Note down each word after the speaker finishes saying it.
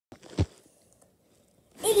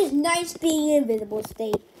is nice being in invisible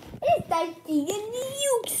state. It is nice being in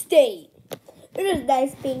nuke state. It is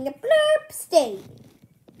nice being a blurb state.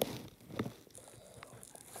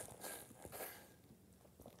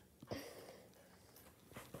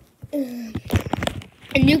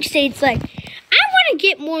 A nuke state's like, I want to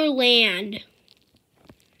get more land.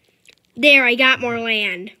 There, I got more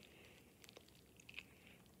land.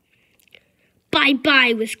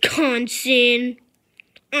 Bye-bye, Wisconsin.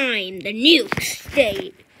 I'm the nuke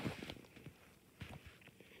state.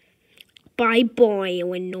 Bye-bye,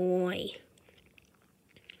 Illinois.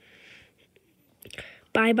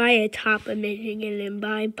 Bye-bye, atop of Michigan, and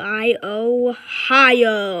bye-bye,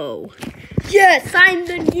 Ohio. Yes, I'm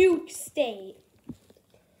the nuke state.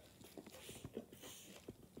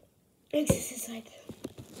 This is like,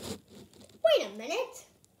 wait a minute.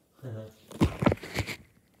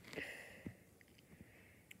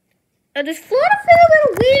 Does Florida feel a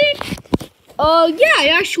little weird? Oh, yeah, I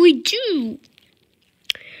actually do.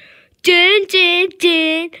 Dun, dun,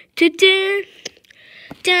 dun, dun, dun.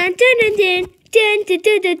 Dun, dun, dun, dun. Dun, dun,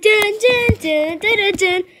 dun, dun, dun, dun, dun, dun,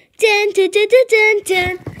 dun. Dun, dun, dun, dun, dun,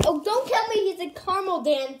 dun. Oh, don't tell me he's a caramel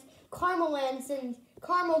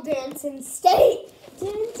dancing state.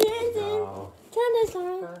 Dun, dun, dun. Dun,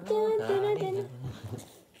 dun, dun, dun, dun, dun.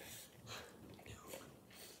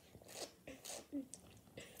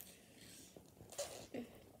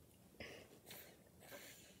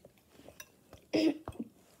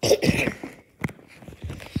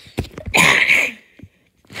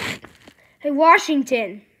 Hey,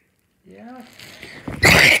 Washington. Yeah?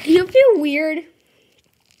 Do you feel weird?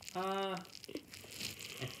 I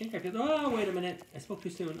think I could. Oh, wait a minute. I spoke too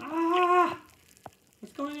soon. Ah!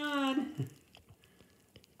 What's going on?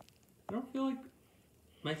 I don't feel like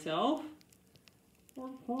myself.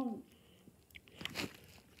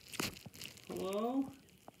 Hello?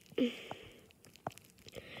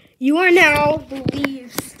 You are now the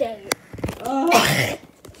leave state.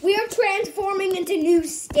 We are transforming into new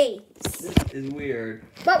states. This is weird.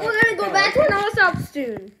 But we're going to go back to normal stuff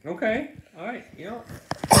soon. Okay. All right. You know,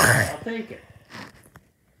 I'll take it.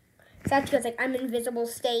 That's because like I'm invisible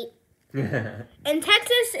state. And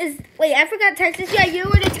Texas is... Wait, I forgot Texas. Yeah, you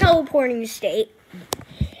were the teleporting state.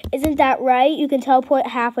 Isn't that right? You can teleport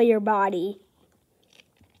half of your body.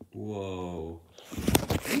 Whoa.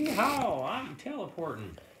 How? I'm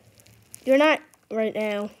teleporting. You're not right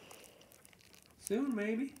now. Soon,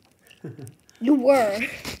 maybe. You were.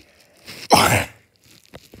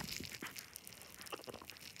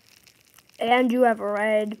 And you have a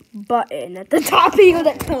red button at the top of you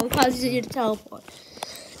that causes you to teleport.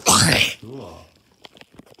 Cool.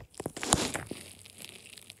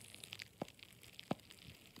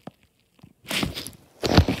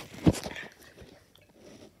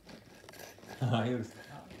 All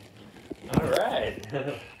right.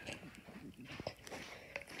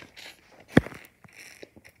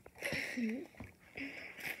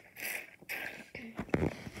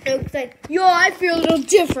 It looks like, yo, I feel a little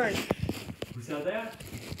different. Who said that?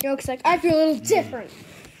 It looks like, I feel a little different.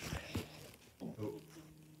 Oh.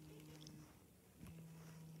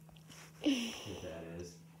 What that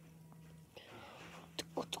is.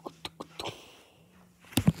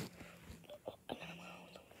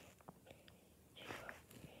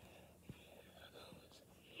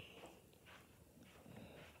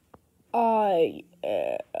 I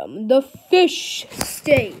am the fish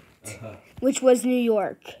state, which was New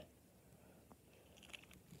York.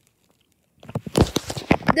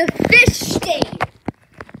 The fish state.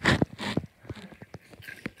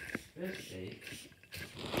 Fish state.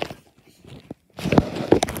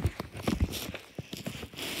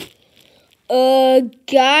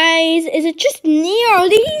 Guys, is it just me or are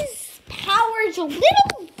these powers a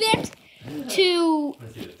little bit too,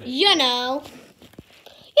 you know?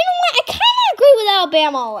 You know what? I kind of agree with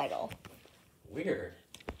Alabama a little. Weird.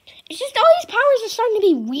 It's just all these powers are starting to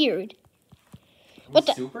be weird. What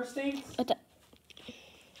the? Super states? What the?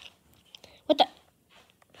 What the?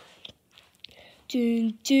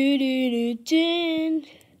 Dun, dun, dun, dun,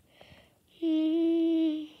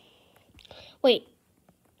 dun. Wait.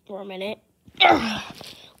 For a minute. Alright,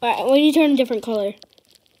 why don't you turn a different color?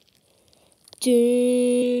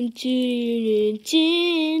 Dun, dun, dun,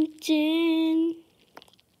 dun, dun.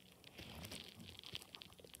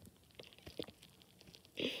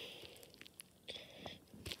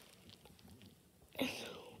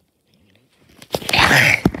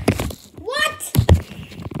 What?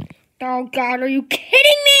 Oh God, are you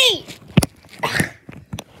kidding me?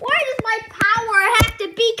 Why does my power have to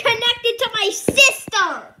be connected to my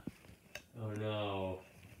sister? Oh no.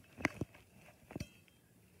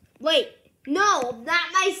 Wait, no,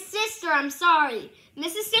 not my sister. I'm sorry.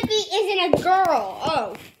 Mississippi isn't a girl.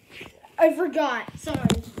 Oh, I forgot. Sorry. How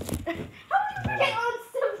do you forget on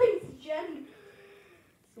siblings' gender?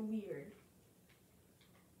 It's weird.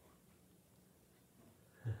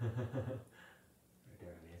 Right there,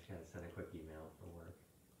 I just gotta send a quick email for work.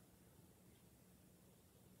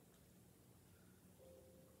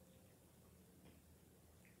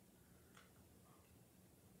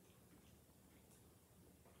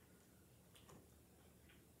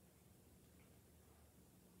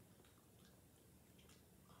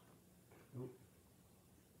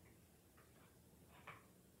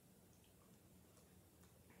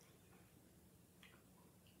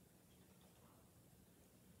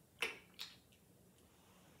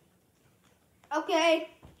 Okay.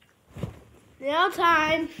 Now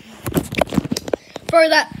time for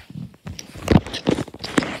the.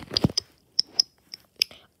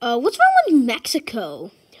 What's wrong with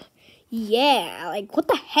Mexico? Yeah, like what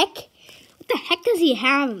the heck? What the heck does he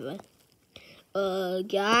have?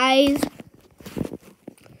 Guys,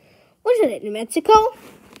 what is it in Mexico?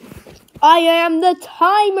 I am the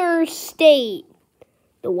timer state.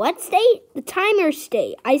 The what state? The timer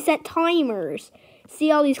state. I set timers. See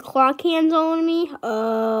all these clock hands on me?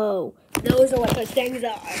 Oh, those are what those things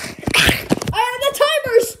are. I am the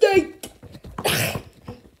timer state.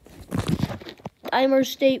 Timer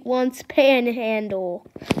state wants panhandle.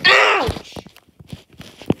 Ouch!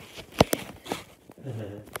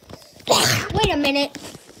 Wait a minute.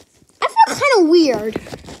 I feel kind of weird.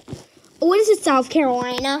 What is it, South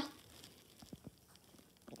Carolina?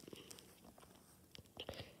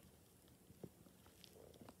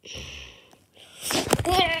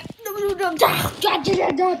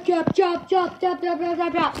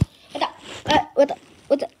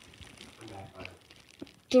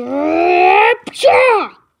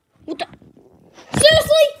 What the?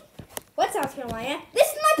 Seriously? What, South Carolina? This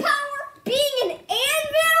is my power? Being an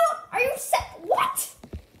anvil? Are you what?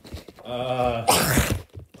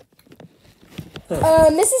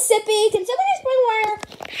 Mississippi, can somebody explain why our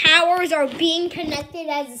powers are being connected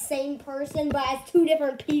as the same person but as two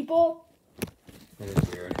different people? That is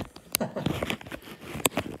weird.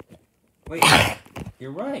 Wait,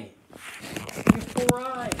 you're right. You have 4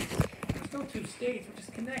 eyes. There's no 2 states, we're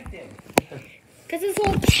just connected. Because this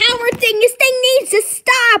whole power thing, this thing needs to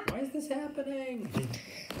stop. Why is this happening?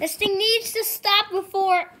 This thing needs to stop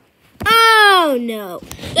before... Oh, no.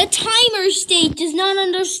 The timer state does not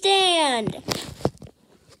understand.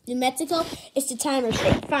 New Mexico, it's the timer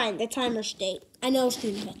state. Fine, the timer state. I know it's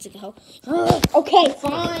New Mexico. Okay,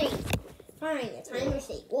 fine. Fine, the timer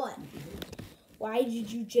state. What? Why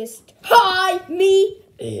did you just... Hi, me.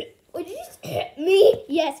 What did you just... Me?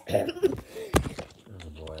 Yes. Oh,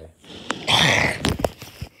 boy.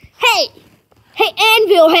 Hey! Hey,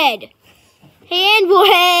 Anvil Head! Hey, Anvil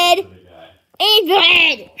Head! Anvil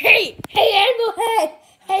Head! Hey! Hey, Anvil Head!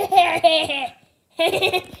 Hey, hey, hey,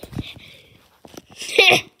 hey!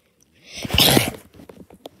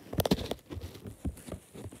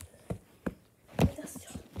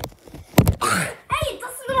 Hey,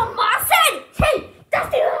 Dusty Little Moss Head! Hey,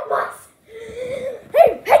 Dusty Little Moss! Hey, hey,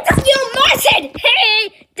 Dusty Little Moss Head!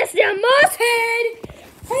 Hey, Dusty Little Moss Head!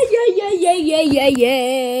 Hey, yay!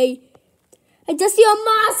 Hey, Dusty Little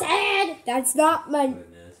Moss Head! That's not my...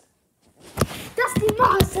 Goodness. Dusty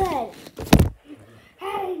Moss Head!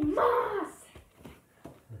 Hey, Moss!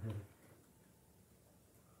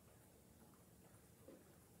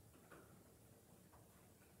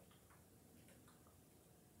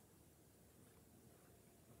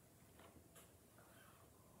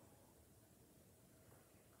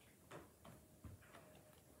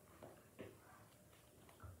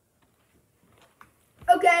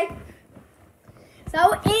 Okay,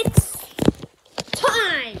 so it's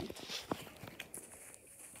time.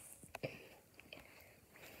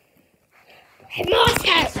 Hey,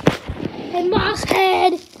 Mosshead! Hey,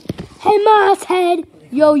 Mosshead! Hey, Mosshead!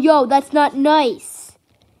 Yo, that's not nice.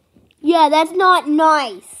 Yeah, that's not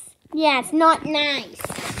nice. Yeah, it's not nice.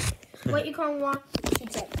 What you call him? She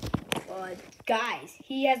said, guys,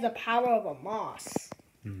 he has the power of a moss.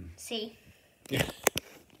 See? Yeah.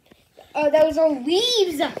 Oh, those are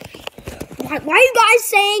leaves. Why are you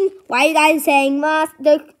guys saying moss?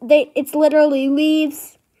 It's literally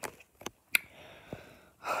leaves.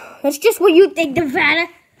 That's just what you think, Nevada.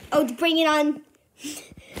 Oh, to bring it on.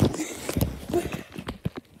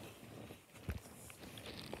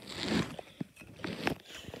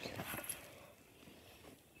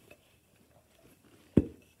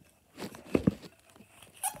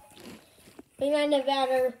 Bring on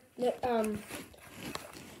Nevada.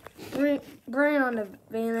 Bring on the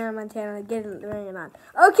Montana. Bring it on.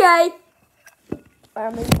 Okay.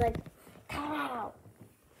 It's like Colorado.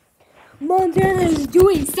 Montana is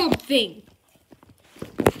doing something.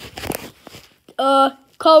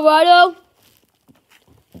 Colorado.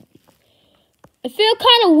 I feel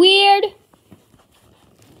kind of weird.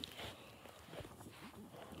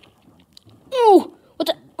 Ooh, what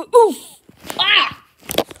the? Oof! Ah!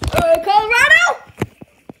 Colorado.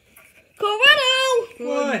 Colorado.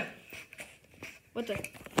 What? What the?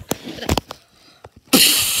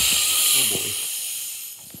 Oh boy.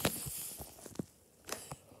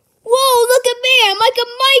 Whoa, look at me. I'm like a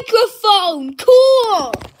microphone.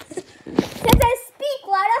 Cool. Since I speak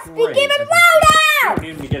loud, I'll speak Great. even You louder. don't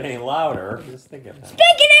need to get any louder. Just think of that.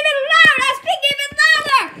 Speaking even louder. I'll speak even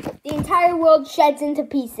louder. The entire world sheds into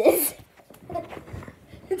pieces. The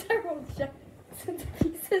entire world sheds into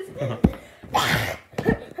pieces.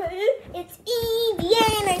 It's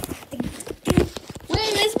Indiana.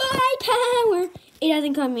 Where is my power? It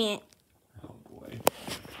hasn't come yet. Oh boy.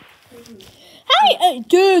 Hi,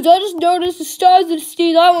 dudes, I just noticed the stars of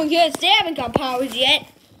Steve Island kids. They haven't got powers yet.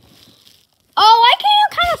 Oh, I think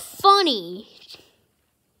you're kind of funny.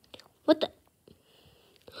 What the?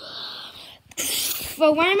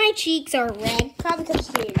 But why my cheeks are red? Probably because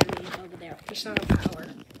Steve over there. There's not a power.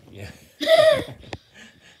 Yeah.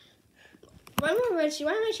 Why am I red?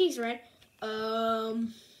 Why are my cheeks red?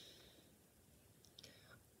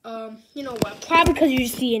 You know what? Probably because you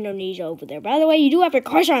see Indonesia over there. By the way, you do have your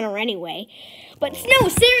crush on her anyway. But no,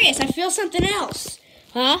 serious. I feel something else.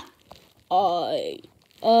 Huh? What's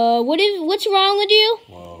wrong with you?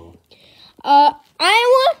 Whoa.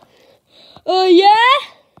 Iowa? Yeah?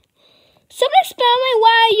 Somebody explain me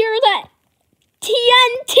why you're the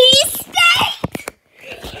TNT state?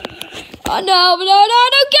 Oh, no,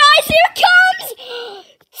 guys, here it comes!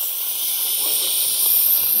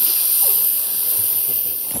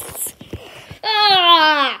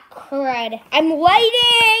 Ah, crud. I'm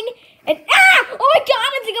lighting, and oh my god,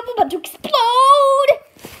 I think I'm about to explode!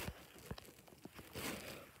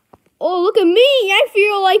 Oh, look at me, I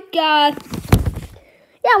feel like,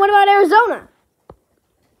 yeah, what about Arizona?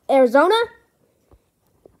 Arizona?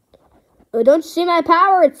 Oh, don't you see my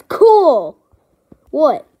power? It's cool.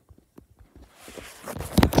 What?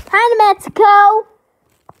 Hi, New Mexico.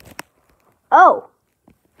 Oh.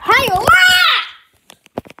 Hi,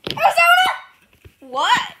 Arizona?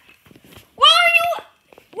 What? Why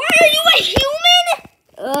are you a human?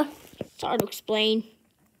 It's hard to explain.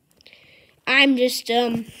 I'm just,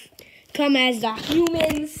 come as the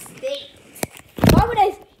human state. Why would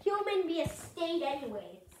a human be a state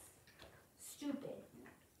anyway? It's stupid.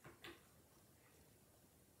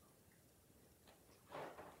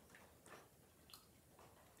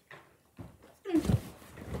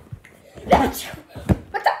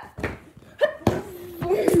 What the?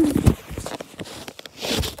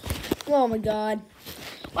 Oh my god.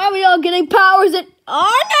 Why are we all getting powers at...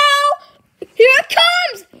 Oh no! Here it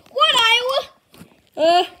comes! What, Iowa?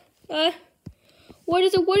 What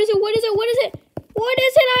is it? What is it,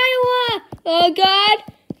 Iowa? Oh god.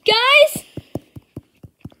 Guys?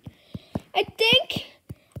 I think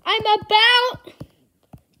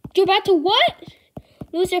you're about to what?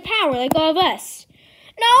 Lose your power like all of us.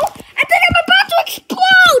 No, I think I'm about to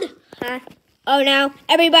explode! Huh? Oh no,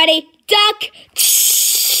 everybody, duck!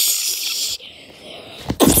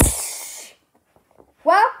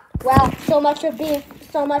 Well, so much for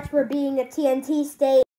being a TNT state.